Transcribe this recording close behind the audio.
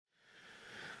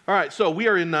All right, so we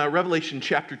are in Revelation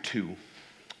chapter 2,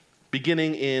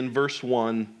 beginning in verse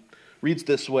 1. Reads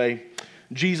this way.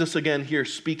 Jesus again here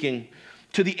speaking.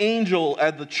 To the angel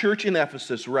at the church in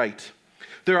Ephesus write,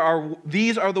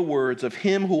 these are the words of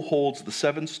him who holds the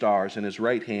 7 stars in his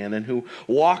right hand and who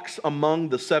walks among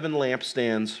the 7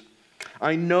 lampstands.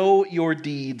 I know your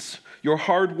deeds, your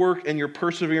hard work and your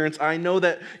perseverance. I know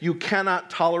that you cannot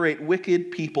tolerate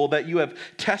wicked people, that you have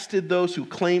tested those who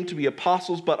claim to be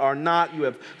apostles but are not. You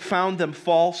have found them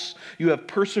false. You have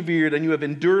persevered and you have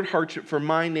endured hardship for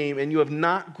my name, and you have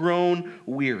not grown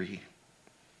weary.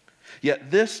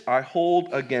 Yet this I hold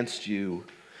against you.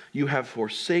 You have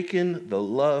forsaken the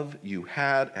love you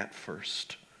had at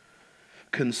first.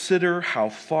 Consider how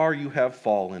far you have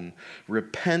fallen.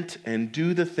 Repent and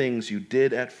do the things you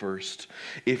did at first.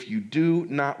 If you do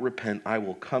not repent, I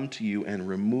will come to you and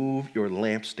remove your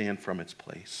lampstand from its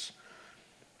place.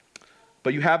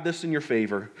 But you have this in your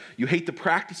favor. You hate the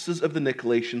practices of the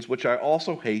Nicolaitans, which I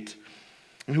also hate.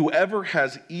 And whoever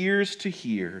has ears,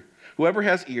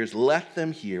 let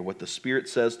them hear what the Spirit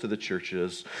says to the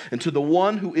churches. And to the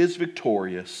one who is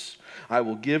victorious, I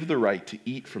will give the right to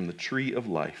eat from the tree of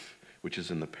life, which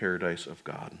is in the paradise of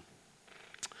God.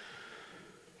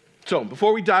 So,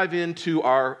 before we dive into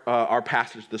our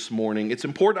passage this morning, it's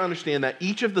important to understand that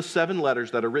each of the 7 letters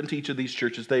that are written to each of these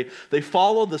churches, they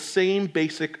follow the same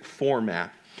basic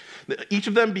format. Each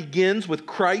of them begins with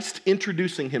Christ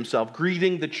introducing himself,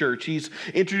 greeting the church. He's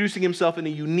introducing himself in a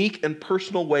unique and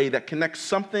personal way that connects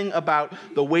something about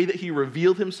the way that he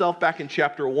revealed himself back in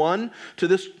chapter 1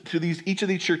 to each of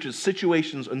these churches'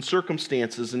 situations and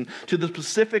circumstances, and to the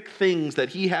specific things that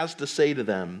he has to say to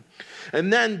them.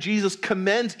 And then Jesus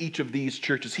commends each of these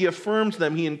churches. He affirms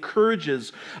them. He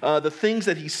encourages the things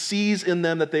that he sees in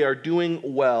them that they are doing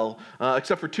well,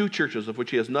 except for 2 churches of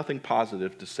which he has nothing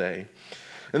positive to say.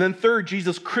 And then third,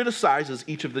 Jesus criticizes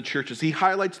each of the churches. He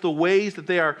highlights the ways that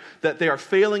they are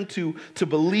failing to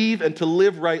believe and to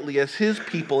live rightly as his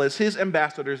people, as his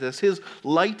ambassadors, as his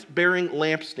light-bearing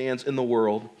lampstands in the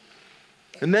world.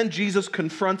 And then Jesus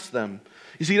confronts them.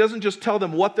 You see, he doesn't just tell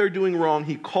them what they're doing wrong.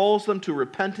 He calls them to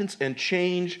repentance and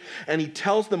change, and he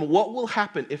tells them what will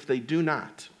happen if they do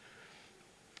not.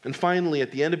 And finally,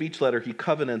 at the end of each letter, he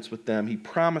covenants with them. He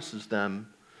promises them.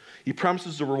 He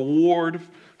promises a reward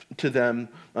to them,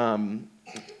 to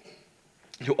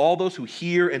all those who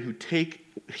hear and who take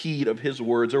heed of his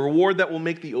words, a reward that will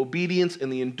make the obedience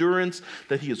and the endurance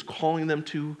that he is calling them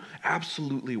to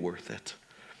absolutely worth it.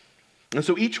 And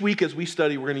so each week as we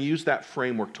study, we're going to use that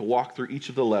framework to walk through each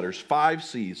of the letters, 5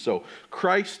 C's. So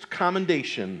Christ,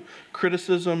 commendation,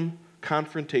 criticism,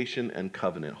 confrontation, and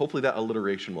covenant. Hopefully that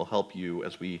alliteration will help you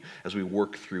as we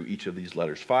work through each of these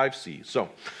letters. 5 C's. So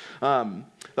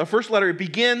the first letter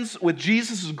begins with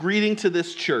Jesus' greeting to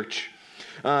this church.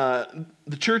 The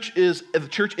church is the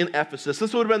church in Ephesus.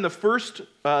 This would have been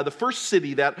the first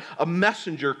city that a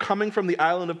messenger coming from the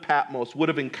island of Patmos would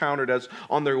have encountered as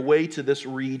on their way to this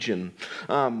region.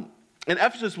 And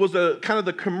Ephesus was kind of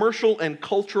the commercial and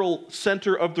cultural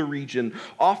center of the region,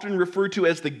 often referred to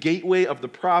as the gateway of the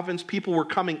province. People were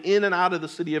coming in and out of the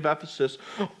city of Ephesus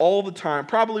all the time.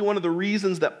 Probably one of the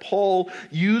reasons that Paul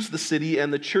used the city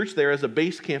and the church there as a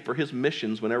base camp for his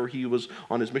missions whenever he was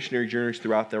on his missionary journeys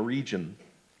throughout the region.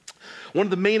 One of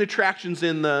the main attractions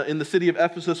in the city of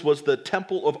Ephesus was the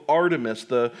Temple of Artemis,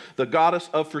 the goddess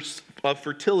of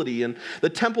fertility. And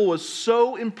the temple was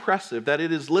so impressive that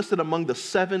it is listed among the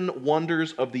 7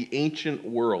 wonders of the ancient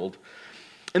world.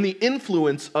 And the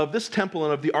influence of this temple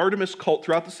and of the Artemis cult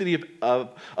throughout the city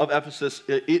of Ephesus,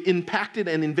 it impacted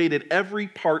and invaded every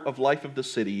part of life of the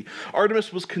city.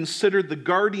 Artemis was considered the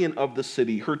guardian of the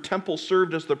city. Her temple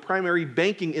served as the primary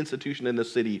banking institution in the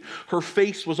city. Her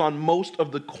face was on most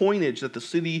of the coinage that the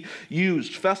city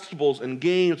used. Festivals and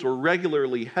games were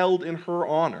regularly held in her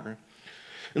honor.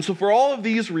 And so for all of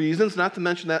these reasons, not to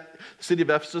mention that the city of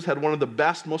Ephesus had one of the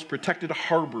best, most protected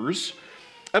harbors,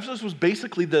 Ephesus was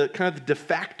basically the kind of the de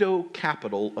facto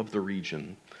capital of the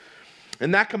region.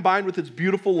 And that, combined with its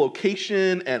beautiful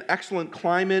location and excellent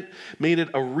climate, made it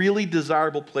a really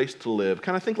desirable place to live.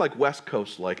 Kind of think like West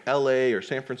Coast, like LA or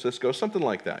San Francisco, something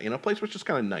like that. A place which is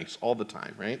kind of nice all the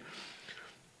time, right?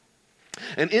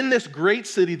 And in this great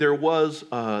city, there was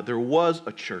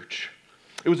a church.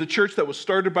 It was a church that was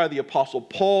started by the Apostle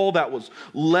Paul, that was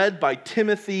led by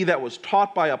Timothy, that was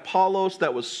taught by Apollos,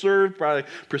 that was served by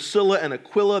Priscilla and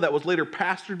Aquila, that was later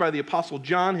pastored by the Apostle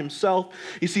John himself.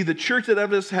 You see, the church at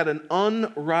Ephesus had an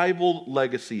unrivaled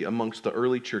legacy amongst the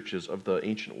early churches of the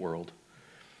ancient world.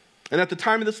 And at the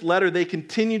time of this letter, they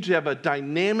continued to have a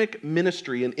dynamic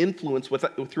ministry and influence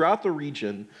throughout the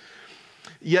region.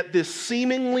 Yet this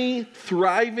seemingly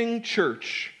thriving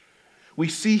church we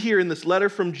see here in this letter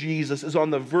from Jesus is on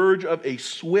the verge of a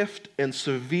swift and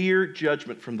severe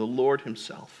judgment from the Lord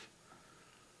himself.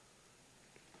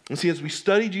 And see, as we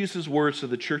study Jesus' words to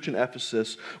the church in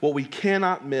Ephesus, what we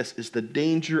cannot miss is the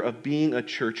danger of being a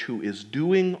church who is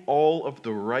doing all of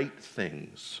the right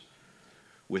things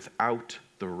without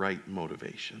the right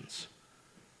motivations.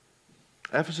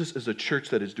 Ephesus is a church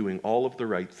that is doing all of the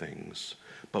right things,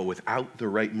 but without the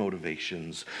right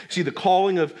motivations. See, the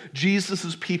calling of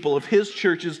Jesus' people, of his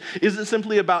churches, isn't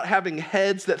simply about having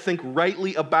heads that think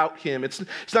rightly about him. It's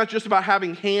not just about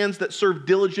having hands that serve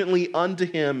diligently unto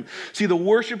him. See, the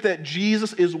worship that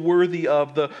Jesus is worthy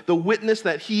of, the witness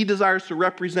that he desires to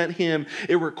represent him,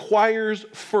 it requires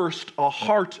first a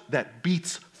heart that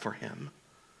beats for him.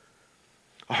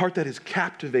 A heart that is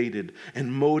captivated and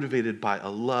motivated by a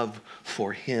love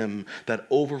for him that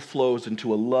overflows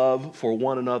into a love for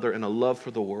one another and a love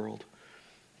for the world.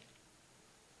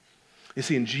 You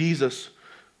see, in Jesus,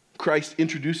 Christ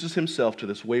introduces himself to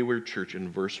this wayward church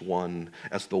in verse 1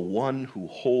 as the one who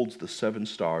holds the 7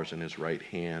 stars in his right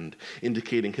hand,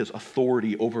 indicating his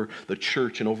authority over the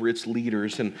church and over its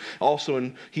leaders. And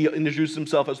also he introduces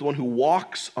himself as the one who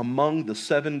walks among the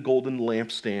 7 golden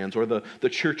lampstands, or the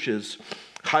churches,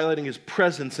 highlighting his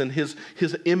presence and his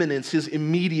imminence, his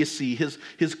immediacy,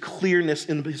 his clearness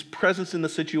in his presence in the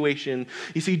situation.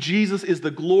 You see, Jesus is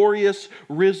the glorious,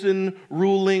 risen,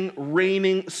 ruling,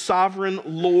 reigning, sovereign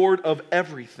Lord of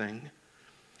everything.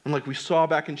 And like we saw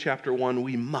back in chapter 1,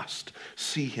 we must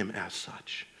see him as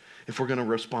such if we're going to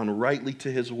respond rightly to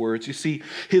his words. You see,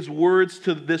 his words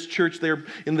to this church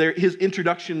his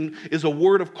introduction is a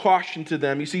word of caution to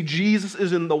them. You see, Jesus is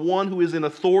the one who is in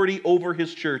authority over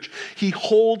his church. He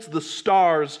holds the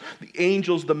stars, the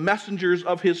angels, the messengers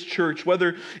of his church,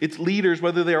 whether it's leaders,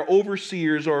 whether they are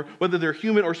overseers, or whether they're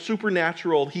human or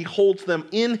supernatural. He holds them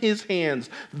in his hands.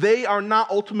 They are not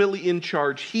ultimately in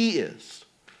charge. He is.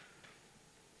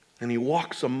 And he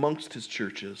walks amongst his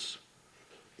churches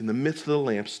in the midst of the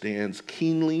lampstands,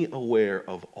 keenly aware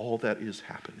of all that is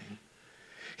happening.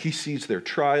 He sees their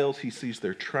trials, he sees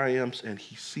their triumphs, and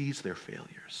he sees their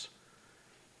failures.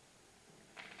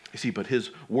 You see, but his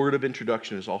word of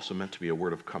introduction is also meant to be a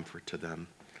word of comfort to them.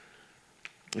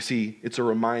 You see, it's a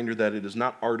reminder that it is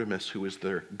not Artemis who is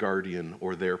their guardian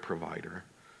or their provider.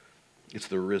 It's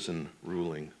the risen,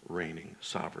 ruling, reigning,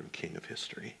 sovereign King of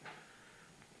history.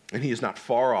 And he is not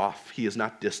far off. He is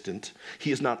not distant.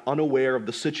 He is not unaware of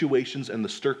the situations and the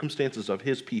circumstances of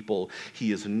his people.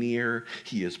 He is near,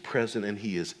 he is present, and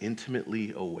he is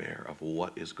intimately aware of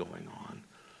what is going on.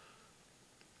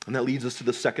 And that leads us to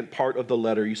the second part of the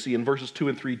letter. You see, in verses 2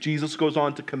 and 3, Jesus goes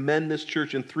on to commend this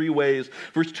church in 3 ways.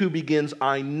 Verse 2 begins,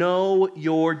 I know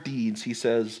your deeds, he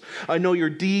says. I know your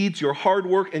deeds, your hard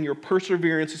work, and your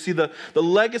perseverance. You see, the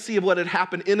legacy of what had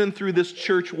happened in and through this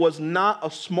church was not a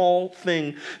small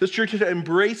thing. This church had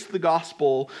embraced the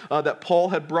gospel that Paul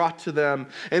had brought to them.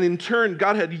 And in turn,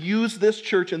 God had used this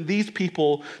church and these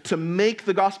people to make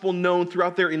the gospel known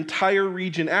throughout their entire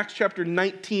region. Acts chapter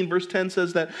 19, verse 10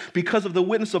 says that because of the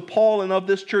witness of Paul and of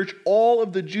this church, all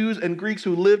of the Jews and Greeks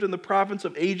who lived in the province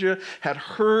of Asia had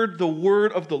heard the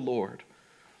word of the Lord.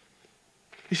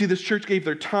 You see, this church gave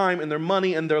their time and their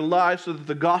money and their lives so that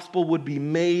the gospel would be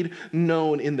made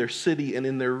known in their city and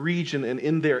in their region and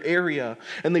in their area.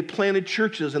 And they planted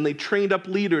churches and they trained up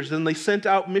leaders and they sent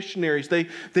out missionaries.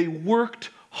 They worked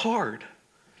hard.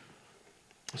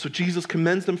 So Jesus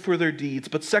commends them for their deeds,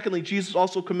 but secondly, Jesus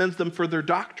also commends them for their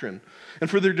doctrine and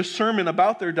for their discernment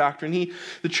about their doctrine.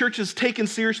 The church has taken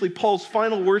seriously Paul's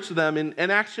final words to them. In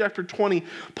Acts chapter 20,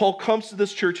 Paul comes to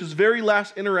this church, his very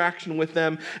last interaction with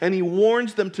them, and he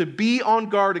warns them to be on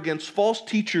guard against false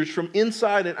teachers from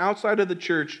inside and outside of the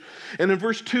church. And in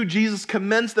verse 2, Jesus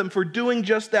commends them for doing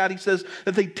just that. He says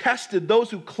that they tested those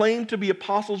who claimed to be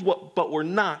apostles but were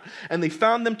not, and they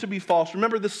found them to be false.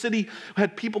 Remember, the city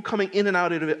had people coming in and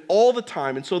out of it all the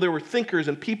time, and so there were thinkers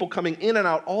and people coming in and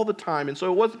out all the time, and so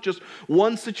it wasn't just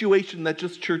one situation that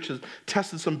just churches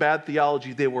tested some bad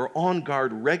theology. They were on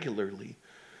guard regularly,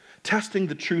 testing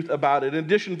the truth about it. In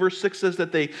addition, verse 6 says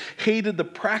that they hated the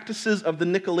practices of the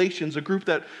Nicolaitans, a group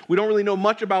that we don't really know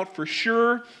much about for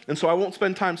sure, and so I won't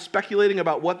spend time speculating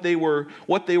about what they were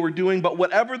doing, but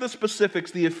whatever the specifics,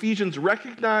 the Ephesians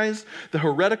recognized the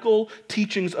heretical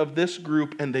teachings of this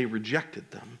group, and they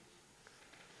rejected them.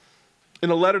 In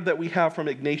a letter that we have from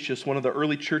Ignatius, one of the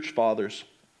early church fathers,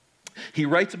 he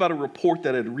writes about a report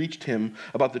that had reached him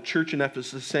about the church in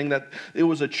Ephesus, saying that it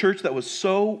was a church that was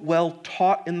so well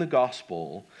taught in the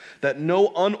gospel that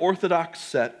no unorthodox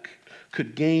sect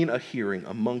could gain a hearing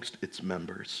amongst its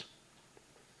members.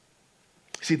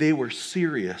 See, they were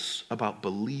serious about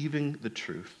believing the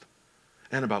truth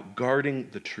and about guarding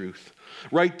the truth.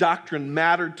 Right doctrine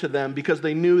mattered to them because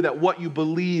they knew that what you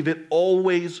believe, it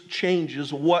always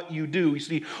changes what you do. You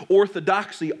see,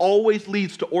 orthodoxy always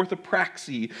leads to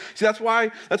orthopraxy. See, that's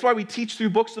why we teach through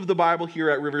books of the Bible here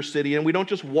at River City, and we don't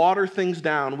just water things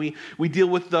down. We deal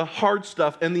with the hard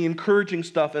stuff and the encouraging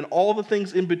stuff and all the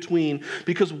things in between,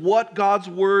 because what God's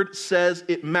word says,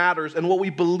 it matters. And what we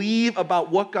believe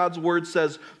about what God's word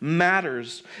says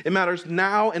matters. It matters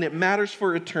now, and it matters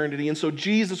for eternity. And so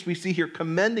Jesus, we see here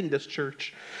commending this church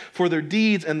for their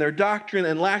deeds and their doctrine.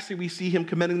 And lastly, we see him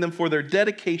commending them for their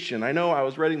dedication. I know I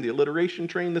was writing the alliteration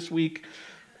train this week.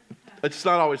 It's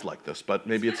not always like this, but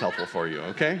maybe it's helpful for you,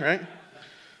 okay, right?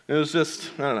 It was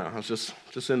just, I don't know, I was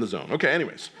just in the zone. Okay,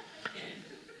 anyways.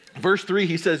 Verse 3,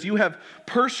 he says, you have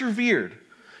persevered.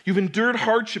 You've endured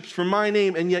hardships for my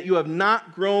name, and yet you have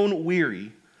not grown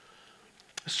weary.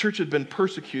 This church had been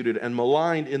persecuted and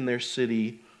maligned in their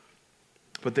city,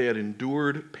 but they had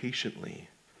endured patiently.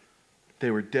 They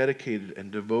were dedicated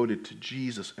and devoted to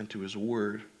Jesus and to his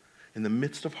word in the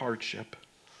midst of hardship.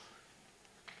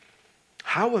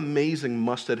 How amazing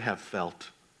must it have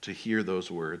felt to hear those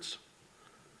words?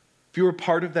 If you were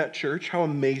part of that church, how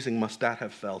amazing must that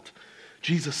have felt?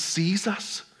 Jesus sees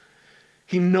us.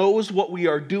 He knows what we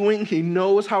are doing. He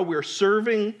knows how we're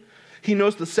serving. He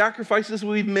knows the sacrifices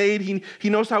we've made. He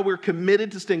knows how we're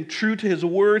committed to staying true to his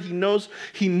word. He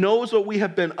knows what we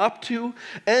have been up to.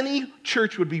 Any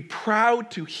church would be proud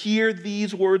to hear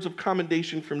these words of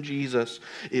commendation from Jesus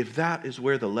if that is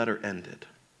where the letter ended.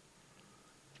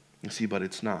 You see, but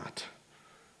it's not.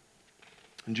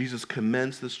 And Jesus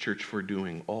commends this church for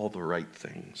doing all the right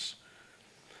things.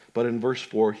 But in verse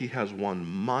 4, he has one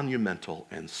monumental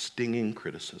and stinging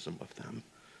criticism of them.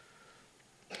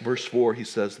 Verse 4, he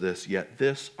says this, yet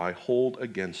this I hold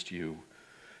against you.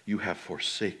 You have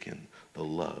forsaken the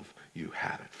love you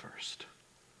had at first.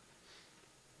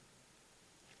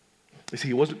 You see,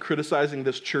 he wasn't criticizing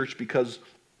this church because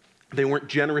they weren't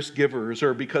generous givers,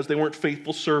 or because they weren't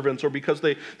faithful servants, or because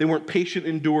they weren't patient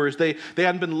endurers. They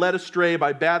hadn't been led astray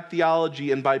by bad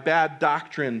theology and by bad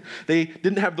doctrine. They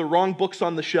didn't have the wrong books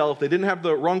on the shelf. They didn't have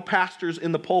the wrong pastors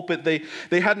in the pulpit. They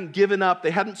hadn't given up.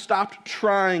 They hadn't stopped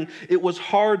trying. It was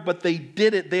hard, but they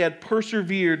did it. They had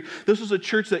persevered. This was a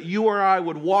church that you or I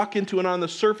would walk into, and on the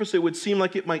surface it would seem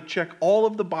like it might check all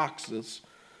of the boxes.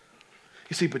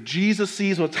 You see, but Jesus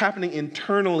sees what's happening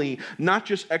internally, not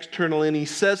just externally, and he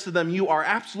says to them, you are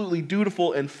absolutely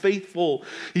dutiful and faithful.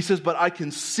 He says, but I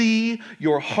can see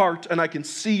your heart and I can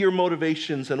see your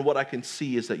motivations, and what I can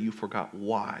see is that you forgot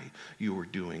why you were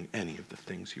doing any of the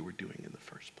things you were doing in the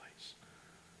first place.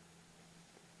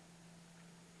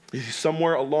 You see,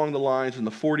 somewhere along the lines in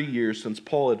the 40 years since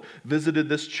Paul had visited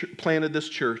planted this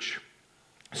church,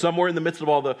 somewhere in the midst of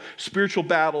all the spiritual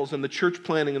battles and the church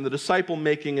planting and the disciple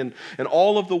making and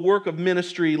all of the work of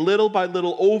ministry, little by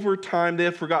little over time, they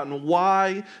had forgotten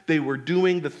why they were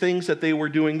doing the things that they were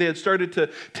doing. They had started to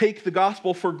take the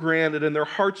gospel for granted, and their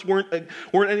hearts weren't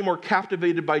anymore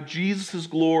captivated by Jesus'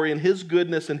 glory and his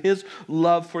goodness and his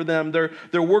love for them.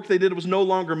 Their work they did was no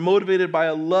longer motivated by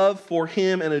a love for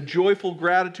him and a joyful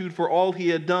gratitude for all he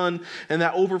had done, and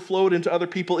that overflowed into other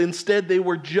people. Instead, they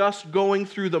were just going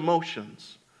through the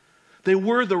motions. They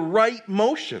were the right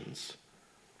motions,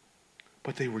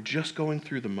 but they were just going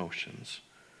through the motions.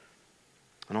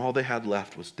 And all they had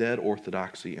left was dead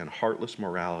orthodoxy and heartless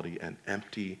morality and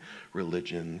empty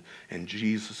religion. And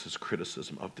Jesus'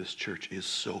 criticism of this church is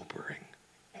sobering.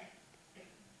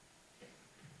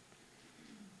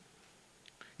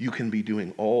 You can be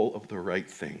doing all of the right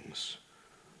things,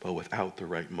 but without the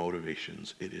right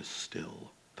motivations, it is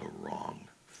still the wrong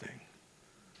thing.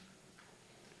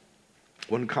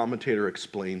 One commentator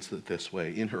explains it this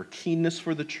way: in her keenness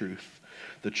for the truth,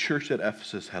 the church at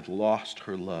Ephesus had lost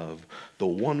her love, the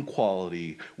one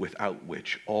quality without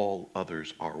which all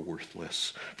others are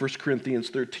worthless. 1 Corinthians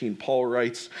 13, Paul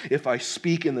writes, if I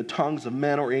speak in the tongues of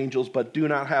men or angels but do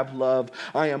not have love,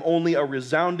 I am only a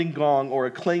resounding gong or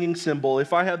a clanging cymbal.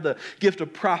 If I have the gift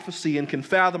of prophecy and can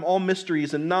fathom all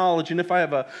mysteries and knowledge, and if I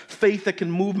have a faith that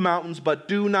can move mountains but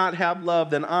do not have love,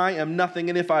 then I am nothing.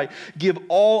 And if I give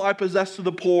all I possess to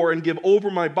the poor and give over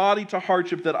my body to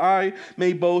hardship that I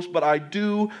may boast, but I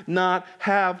do not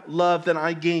have love, then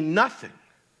I gain nothing.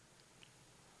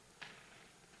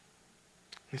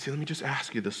 You see, let me just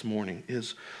ask you this morning,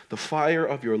 is the fire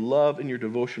of your love and your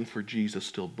devotion for Jesus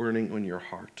still burning in your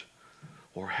heart?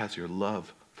 Or has your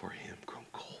love for him grown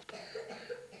cold?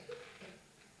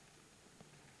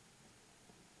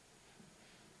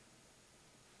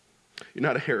 You're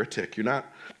not a heretic. You're not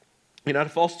You're not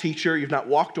a false teacher. You've not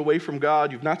walked away from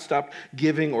God. You've not stopped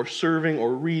giving or serving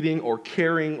or reading or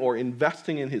caring or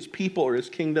investing in his people or his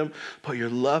kingdom, but your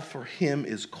love for him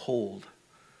is cold.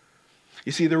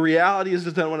 You see, the reality is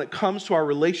that when it comes to our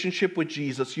relationship with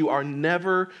Jesus, you are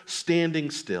never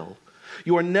standing still.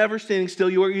 You are never standing still.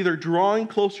 You are either drawing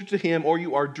closer to him or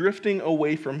you are drifting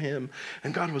away from him.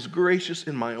 And God was gracious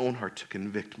in my own heart to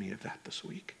convict me of that this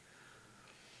week.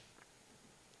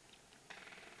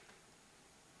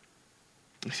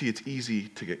 You see, it's easy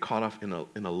to get caught up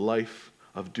in a life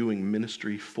of doing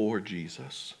ministry for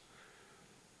Jesus,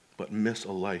 but miss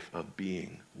a life of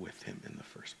being with him in the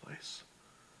first place.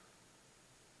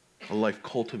 A life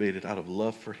cultivated out of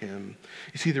love for him.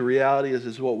 You see, the reality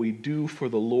is what we do for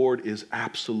the Lord is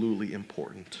absolutely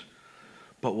important,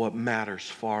 but what matters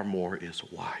far more is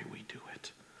why we do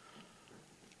it.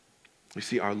 You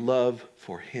see, our love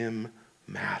for him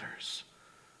matters.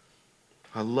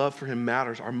 Our love for him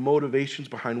matters. Our motivations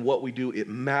behind what we do, it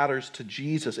matters to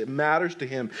Jesus. It matters to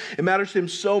him. It matters to him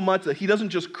so much that he doesn't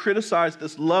just criticize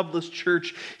this loveless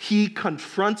church. He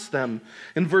confronts them.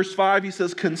 In verse 5, he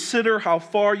says, "Consider how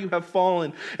far you have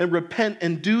fallen and repent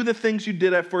and do the things you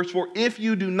did at first. For if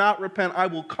you do not repent, I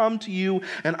will come to you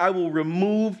and I will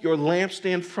remove your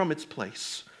lampstand from its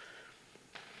place."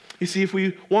 You see, if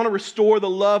we want to restore the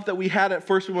love that we had at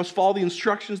first, we must follow the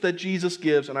instructions that Jesus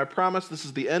gives. And I promise this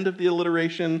is the end of the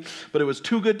alliteration, but it was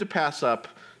too good to pass up.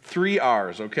 3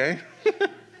 R's, okay?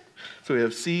 So we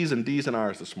have C's and D's and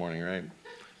R's this morning, right?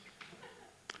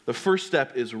 The first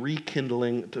step is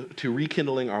rekindling, to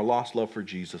rekindling our lost love for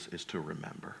Jesus is to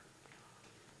remember.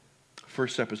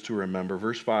 First step is to remember.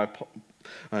 Verse 5,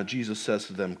 Jesus says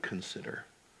to them, consider.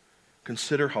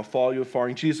 Consider how far you have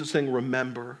fallen. Jesus is saying,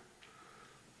 remember.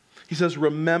 He says,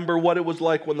 remember what it was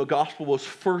like when the gospel was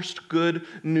first good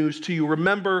news to you.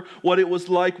 Remember what it was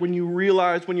like when you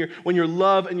realized, when your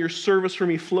love and your service for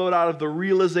me flowed out of the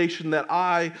realization that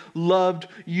I loved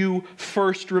you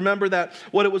first. Remember that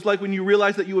what it was like when you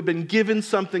realized that you had been given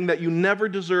something that you never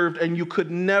deserved and you could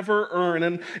never earn.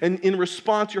 And in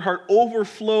response, your heart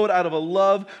overflowed out of a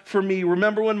love for me.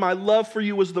 Remember when my love for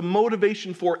you was the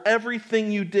motivation for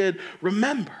everything you did.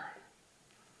 Remember.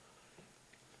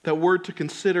 That word to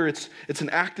consider, it's an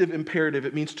active imperative.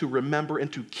 It means to remember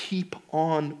and to keep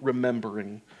on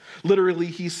remembering. Literally,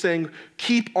 he's saying,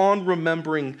 keep on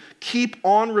remembering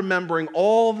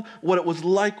all what it was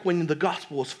like when the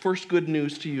gospel was first good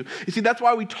news to you. You see, that's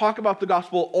why we talk about the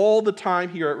gospel all the time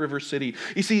here at River City.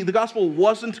 You see, the gospel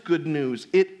wasn't good news.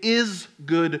 It is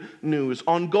good news.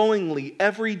 Ongoingly,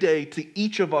 every day, to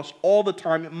each of us, all the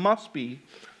time, it must be.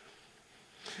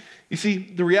 You see,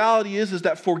 the reality is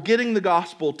that forgetting the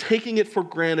gospel, taking it for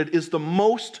granted, is the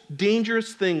most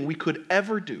dangerous thing we could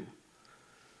ever do.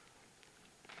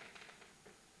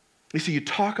 You see, you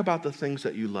talk about the things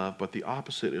that you love, but the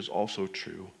opposite is also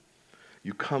true.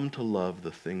 You come to love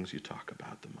the things you talk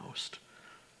about the most.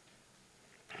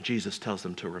 Jesus tells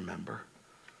them to remember.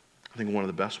 I think one of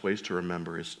the best ways to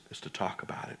remember is to talk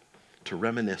about it, to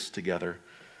reminisce together.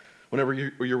 Whenever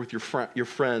you're with your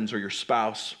friends or your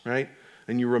spouse, right?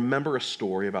 And you remember a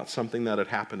story about something that had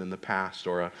happened in the past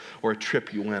or a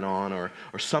trip you went on or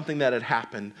something that had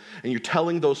happened, and you're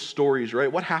telling those stories,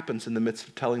 right? What happens in the midst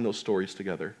of telling those stories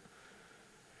together?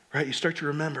 Right? You start to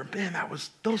remember, man, that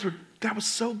was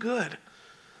so good.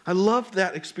 I love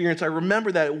that experience. I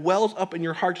remember that. It wells up in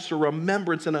your heart, just a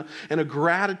remembrance and a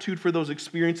gratitude for those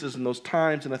experiences and those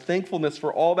times and a thankfulness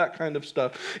for all that kind of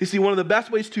stuff. You see, one of the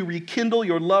best ways to rekindle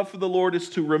your love for the Lord is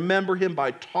to remember him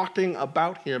by talking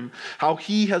about him, how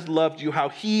he has loved you, how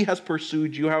he has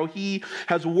pursued you, how he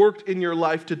has worked in your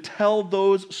life, to tell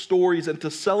those stories and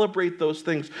to celebrate those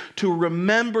things, to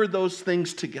remember those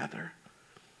things together.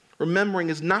 Remembering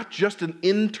is not just an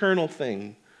internal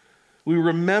thing. We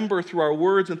remember through our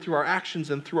words and through our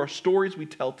actions and through our stories we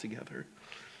tell together.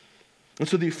 And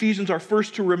so the Ephesians are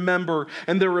first to remember,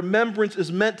 and their remembrance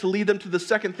is meant to lead them to the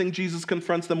second thing Jesus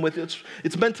confronts them with.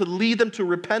 It's meant to lead them to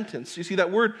repentance. You see, that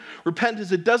word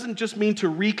repentance, it doesn't just mean to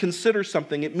reconsider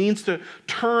something. It means to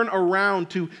turn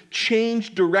around, to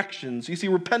change directions. You see,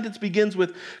 repentance begins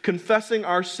with confessing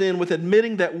our sin, with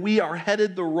admitting that we are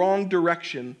headed the wrong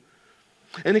direction.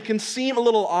 And it can seem a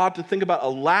little odd to think about a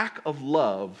lack of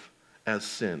love as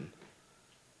sin.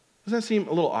 Doesn't that seem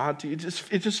a little odd to you?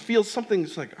 It just feels something,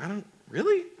 it's like, I don't,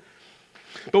 really?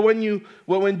 But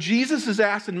when Jesus is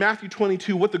asked in Matthew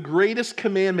 22 what the greatest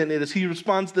commandment is, he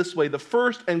responds this way. The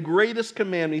first and greatest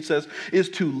commandment, he says, is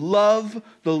to love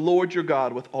the Lord your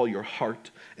God with all your heart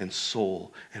and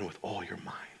soul and with all your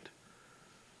mind.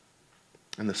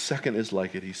 And the second is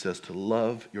like it, he says, to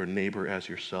love your neighbor as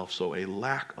yourself. So a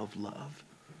lack of love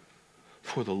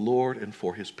for the Lord and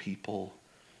for his people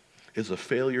is a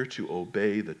failure to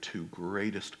obey the two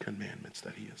greatest commandments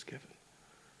that he has given.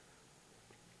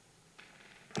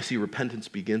 You see, repentance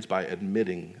begins by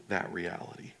admitting that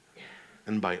reality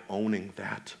and by owning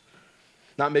that.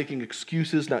 Not making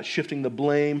excuses, not shifting the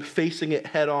blame, facing it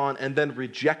head on, and then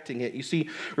rejecting it. You see,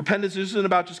 repentance isn't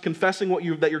about just confessing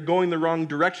that you're going the wrong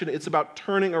direction. It's about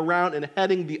turning around and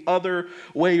heading the other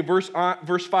way. Verse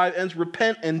 5 ends,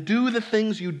 repent and do the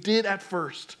things you did at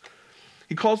first.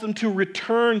 He calls them to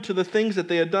return to the things that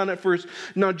they had done at first.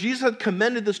 Now, Jesus had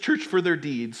commended this church for their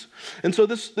deeds. And so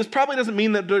this probably doesn't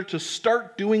mean that they're to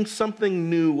start doing something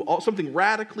new, something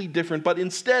radically different, but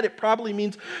instead it probably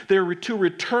means they're to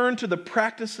return to the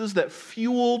practices that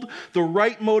fueled the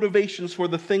right motivations for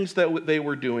the things that they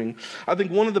were doing. I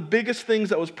think one of the biggest things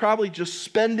that was probably just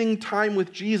spending time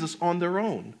with Jesus on their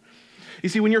own. You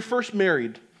see, when you're first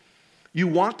married, you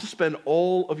want to spend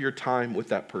all of your time with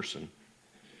that person.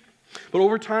 But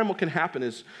over time, what can happen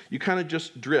is you kind of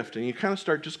just drift and you kind of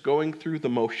start just going through the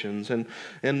motions, and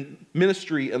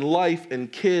ministry and life and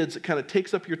kids, it kind of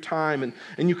takes up your time,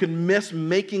 and you can miss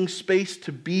making space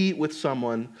to be with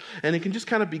someone, and it can just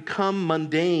kind of become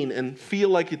mundane and feel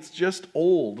like it's just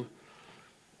old.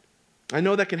 I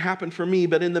know that can happen for me,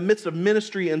 but in the midst of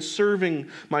ministry and serving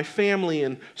my family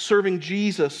and serving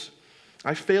Jesus,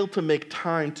 I failed to make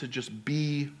time to just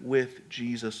be with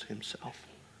Jesus himself.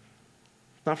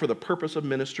 Not for the purpose of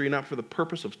ministry, not for the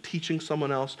purpose of teaching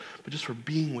someone else, but just for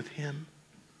being with him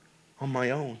on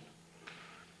my own.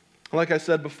 Like I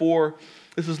said before,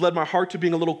 this has led my heart to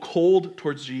being a little cold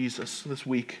towards Jesus this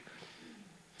week.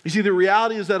 You see, the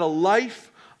reality is that a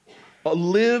life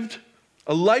lived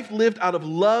out of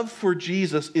love for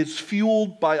Jesus is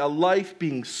fueled by a life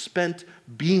being spent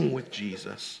being with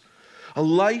Jesus. A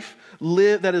life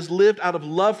that is lived out of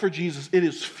love for Jesus, it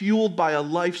is fueled by a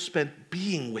life spent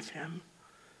being with him.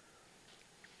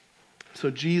 So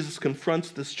Jesus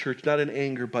confronts this church, not in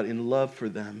anger, but in love for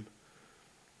them.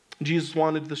 Jesus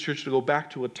wanted this church to go back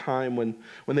to a time when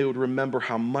they would remember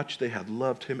how much they had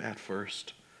loved him at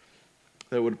first.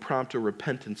 That would prompt a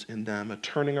repentance in them, a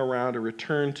turning around, a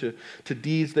return to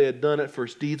deeds they had done at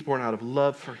first, deeds born out of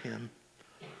love for him.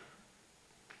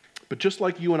 But just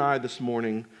like you and I this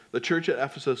morning, the church at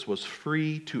Ephesus was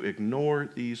free to ignore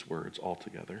these words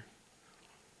altogether.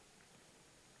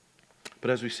 But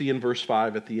as we see in verse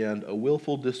 5 at the end, a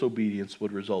willful disobedience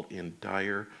would result in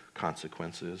dire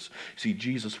consequences. See,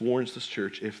 Jesus warns this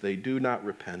church, if they do not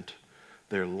repent,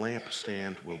 their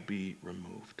lampstand will be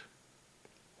removed.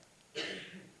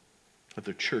 That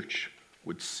their church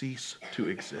would cease to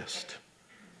exist.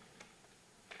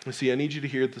 And see, I need you to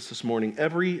hear this morning.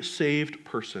 Every saved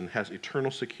person has eternal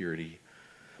security,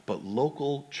 but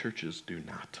local churches do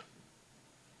not.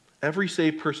 Every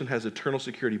saved person has eternal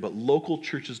security, but local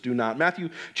churches do not.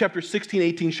 Matthew chapter 16,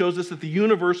 18 shows us that the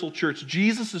universal church,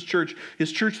 Jesus' church,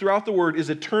 his church throughout the word, is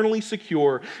eternally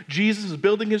secure. Jesus is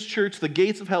building his church. The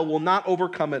gates of hell will not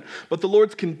overcome it. But the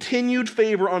Lord's continued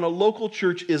favor on a local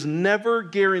church is never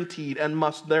guaranteed and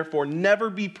must therefore never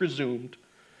be presumed.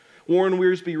 Warren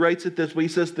Wiersbe writes it this way. He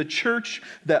says, the church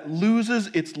that loses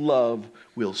its love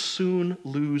will soon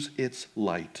lose its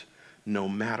light, no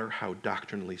matter how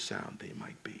doctrinally sound they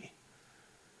might be.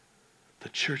 The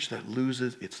church that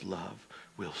loses its love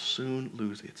will soon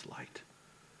lose its light,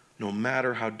 no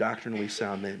matter how doctrinally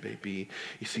sound they may be.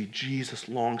 You see, Jesus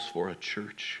longs for a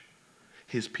church,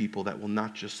 his people, that will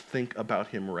not just think about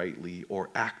him rightly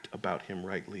or act about him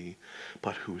rightly,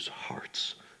 but whose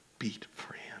hearts beat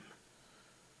for him.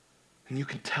 And you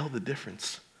can tell the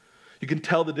difference. You can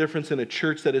tell the difference in a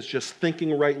church that is just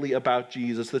thinking rightly about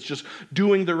Jesus, that's just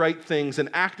doing the right things and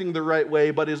acting the right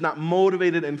way, but is not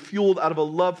motivated and fueled out of a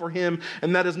love for him.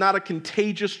 And that is not a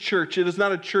contagious church. It is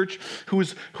not a church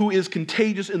who is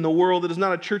contagious in the world. It is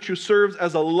not a church who serves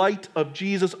as a light of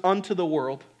Jesus unto the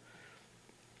world.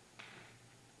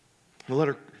 The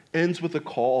letter ends with a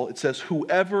call. It says,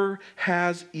 whoever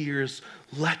has ears,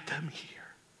 let them hear.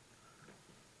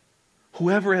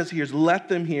 Whoever has ears, let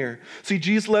them hear. See,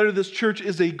 Jesus' letter to this church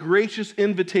is a gracious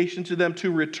invitation to them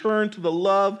to return to the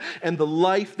love and the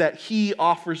life that he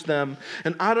offers them.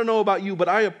 And I don't know about you, but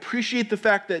I appreciate the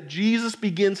fact that Jesus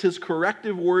begins his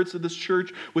corrective words to this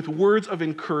church with words of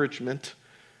encouragement.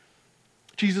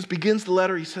 Jesus begins the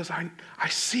letter, he says, I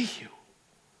see you.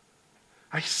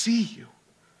 I see you.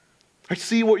 I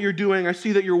see what you're doing. I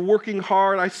see that you're working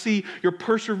hard. I see your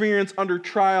perseverance under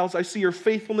trials. I see your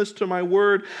faithfulness to my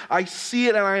word. I see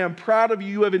it and I am proud of you.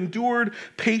 You have endured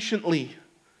patiently.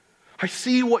 I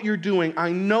see what you're doing.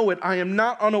 I know it. I am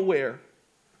not unaware.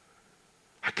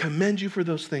 I commend you for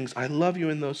those things. I love you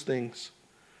in those things.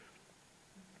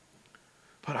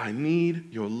 But I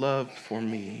need your love for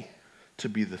me to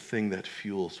be the thing that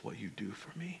fuels what you do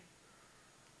for me.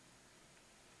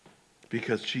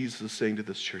 Because Jesus is saying to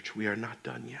this church, we are not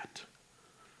done yet.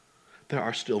 There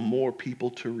are still more people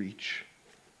to reach.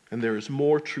 And there is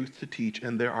more truth to teach.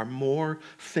 And there are more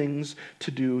things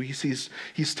to do. He's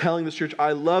telling this church,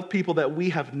 I love people that we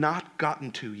have not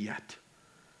gotten to yet.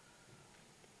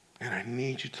 And I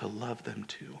need you to love them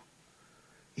too.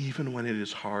 Even when it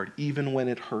is hard, even when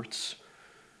it hurts.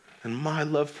 And my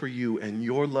love for you and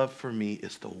your love for me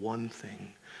is the one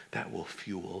thing that will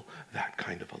fuel that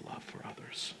kind of a love for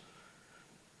others.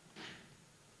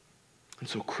 And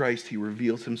so Christ, he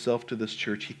reveals himself to this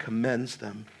church. He commends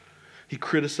them. He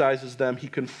criticizes them. He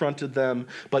confronted them.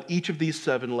 But each of these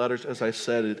 7 letters, as I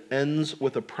said, it ends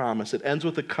with a promise. It ends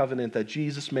with a covenant that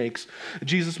Jesus makes.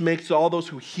 Jesus makes to all those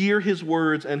who hear his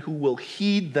words and who will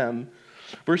heed them.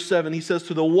 Verse 7, he says,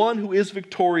 to the one who is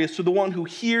victorious, to the one who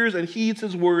hears and heeds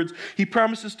his words, he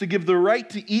promises to give the right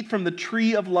to eat from the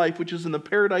tree of life, which is in the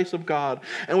paradise of God.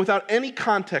 And without any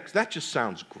context, that just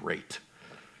sounds great.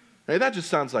 Right? That just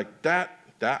sounds like that,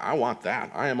 I want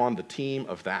that. I am on the team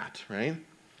of that, right?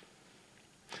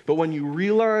 But when you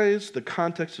realize the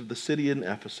context of the city in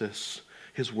Ephesus,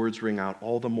 his words ring out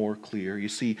all the more clear. You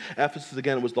see, Ephesus,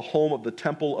 again, was the home of the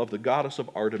temple of the goddess of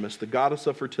Artemis, the goddess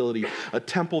of fertility, a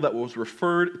temple that was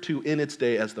referred to in its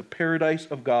day as the paradise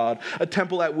of God, a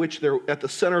temple at the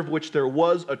center of which there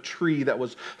was a tree that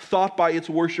was thought by its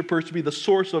worshipers to be the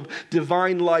source of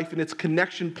divine life and its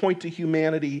connection point to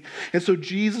humanity. And so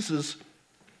his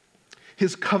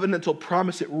covenantal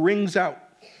promise, it rings out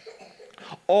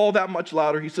all that much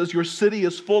louder. He says, your city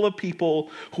is full of people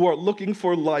who are looking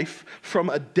for life from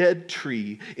a dead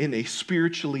tree in a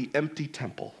spiritually empty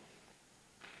temple.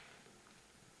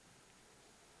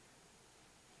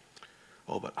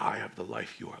 Oh, but I have the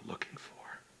life you are looking for.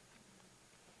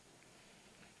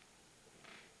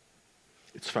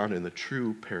 It's found in the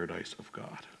true paradise of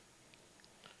God.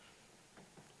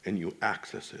 And you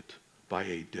access it by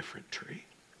a different tree.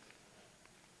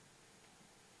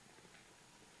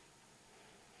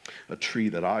 A tree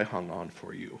that I hung on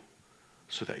for you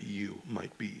so that you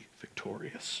might be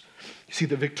victorious. You see,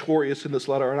 the victorious in this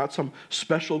letter are not some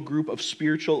special group of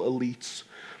spiritual elites,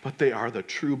 but they are the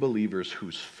true believers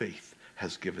whose faith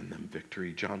has given them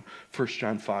victory. 1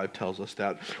 John 5 tells us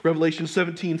that. Revelation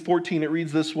 17:14, it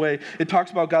reads this way. It talks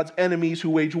about God's enemies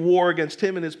who wage war against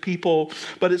him and his people,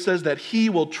 but it says that he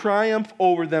will triumph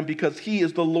over them because he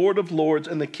is the Lord of lords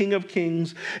and the King of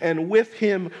kings, and with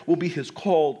him will be his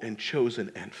called and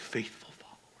chosen and faithful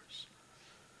followers.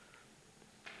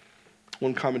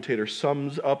 One commentator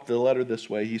sums up the letter this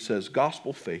way. He says,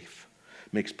 gospel faith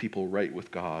makes people right with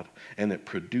God, and it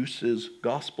produces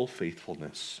gospel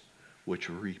faithfulness,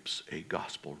 which reaps a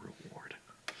gospel reward.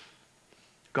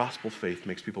 Gospel faith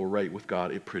makes people right with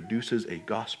God. It produces a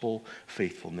gospel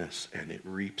faithfulness, and it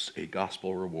reaps a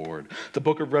gospel reward. The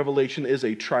book of Revelation is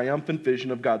a triumphant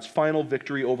vision of God's final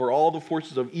victory over all the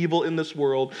forces of evil in this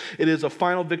world. It is a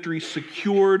final victory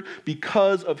secured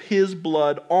because of his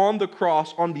blood on the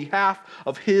cross on behalf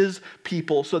of his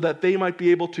people, so that they might be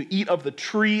able to eat of the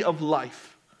tree of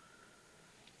life.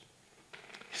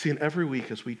 You see, and every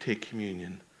week as we take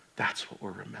communion, that's what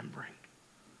we're remembering.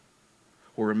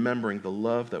 We're remembering the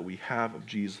love that we have of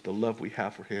Jesus, the love we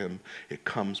have for him. It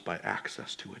comes by the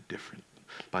access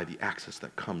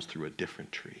that comes through a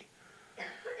different tree.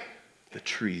 The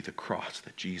tree, the cross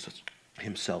that Jesus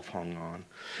himself hung on.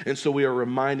 And so we are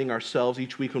reminding ourselves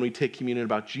each week when we take communion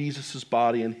about Jesus'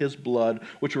 body and his blood,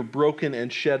 which were broken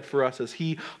and shed for us as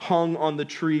he hung on the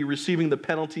tree, receiving the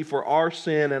penalty for our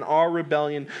sin and our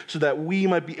rebellion, so that we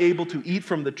might be able to eat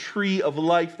from the tree of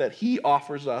life that he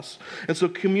offers us. And so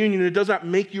communion, it does not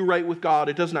make you right with God.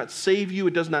 It does not save you.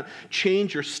 It does not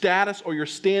change your status or your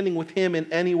standing with him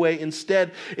in any way.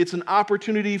 Instead, it's an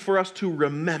opportunity for us to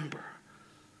remember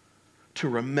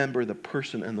the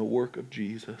person and the work of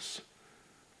Jesus,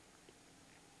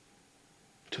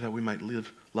 so that we might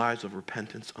live lives of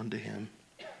repentance unto him,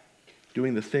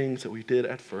 doing the things that we did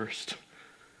at first,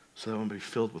 so that we may be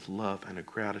filled with love and a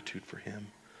gratitude for him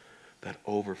that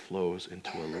overflows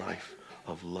into a life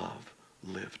of love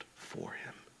lived for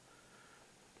him.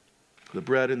 The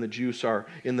bread and the juice are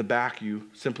in the back. You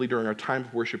simply, during our time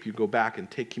of worship, you go back and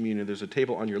take communion. There's a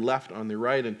table on your left, on the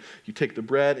right, and you take the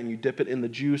bread and you dip it in the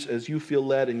juice as you feel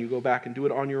led, and you go back and do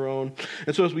it on your own.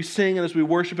 And so as we sing and as we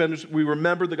worship and as we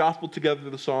remember the gospel together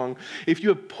through the song, if you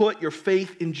have put your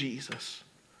faith in Jesus,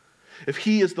 if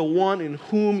he is the one in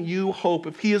whom you hope,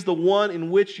 if he is the one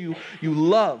in which you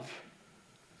love,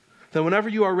 then whenever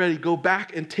you are ready, go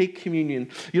back and take communion.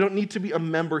 You don't need to be a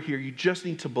member here. You just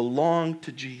need to belong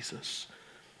to Jesus.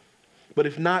 But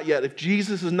if not yet, if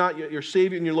Jesus is not yet your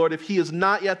Savior and your Lord, if he is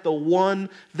not yet the one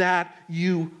that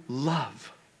you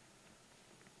love,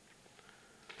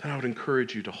 then I would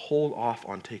encourage you to hold off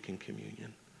on taking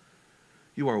communion.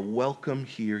 You are welcome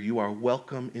here. You are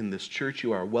welcome in this church.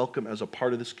 You are welcome as a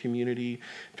part of this community.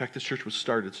 In fact, this church was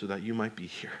started so that you might be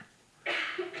here.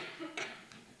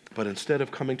 But instead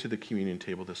of coming to the communion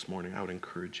table this morning, I would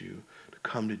encourage you to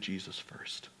come to Jesus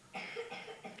first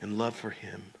in love for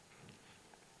him.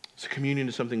 So communion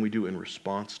is something we do in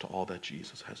response to all that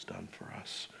Jesus has done for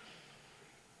us.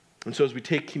 And so as we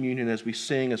take communion, as we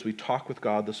sing, as we talk with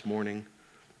God this morning,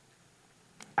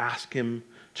 ask him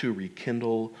to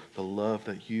rekindle the love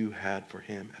that you had for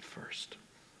him at first.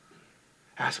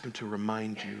 Ask him to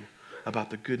remind you about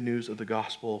the good news of the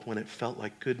gospel when it felt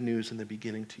like good news in the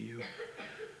beginning to you.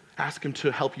 Ask him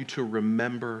to help you to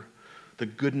remember the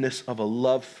goodness of a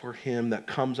love for him that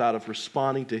comes out of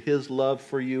responding to his love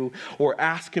for you. Or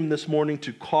ask him this morning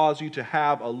to cause you to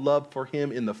have a love for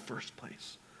him in the first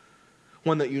place.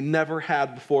 One that you never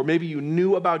had before. Maybe you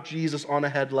knew about Jesus on a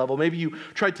head level. Maybe you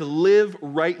tried to live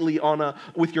rightly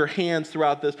with your hands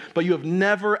throughout this, but you have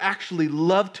never actually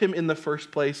loved him in the first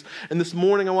place. And this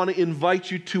morning I want to invite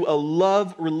you to a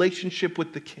love relationship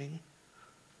with the King.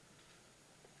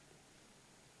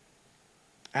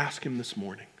 Ask him this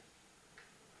morning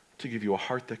to give you a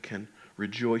heart that can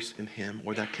rejoice in him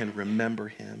or that can remember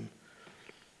him.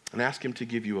 And ask him to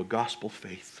give you a gospel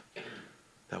faith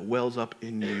that wells up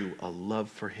in you a love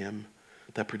for him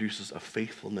that produces a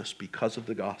faithfulness because of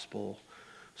the gospel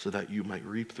so that you might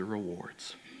reap the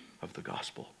rewards of the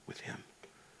gospel with him.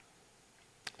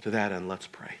 To that end, let's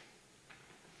pray.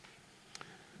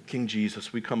 King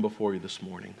Jesus, we come before you this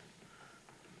morning.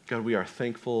 God, we are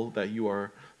thankful that you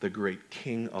are the great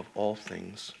King of all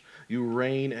things. You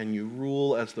reign and you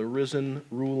rule as the risen,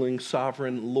 ruling,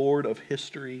 sovereign Lord of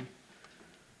history.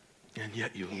 And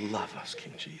yet you love us,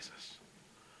 King Jesus.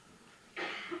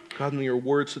 God, and your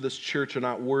words to this church are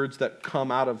not words that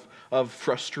come out of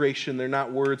frustration. They're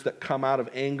not words that come out of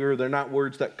anger. They're not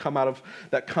words that come out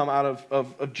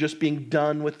of just being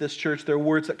done with this church. They're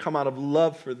words that come out of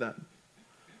love for them.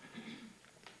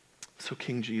 So,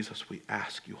 King Jesus, we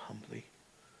ask you humbly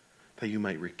that you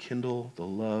might rekindle the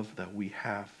love that we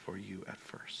have for you at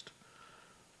first,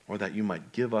 or that you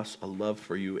might give us a love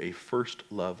for you, a first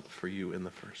love for you in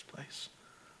the first place.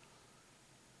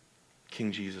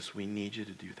 King Jesus, we need you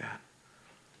to do that.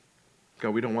 God,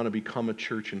 we don't want to become a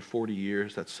church in 40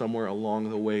 years that somewhere along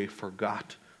the way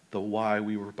forgot the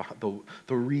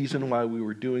reason why we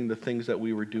were doing the things that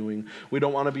we were doing. We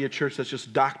don't want to be a church that's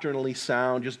just doctrinally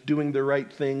sound, just doing the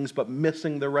right things, but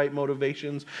missing the right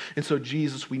motivations. And so,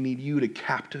 Jesus, we need you to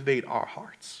captivate our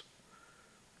hearts.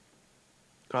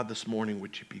 God, this morning,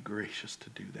 would you be gracious to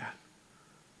do that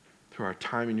through our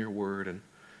time in your word and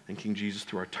King Jesus,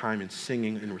 through our time in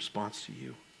singing in response to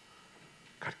you.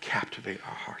 God, captivate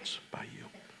our hearts by you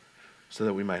so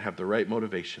that we might have the right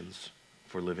motivations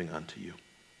for living unto you.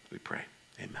 We pray.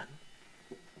 Amen.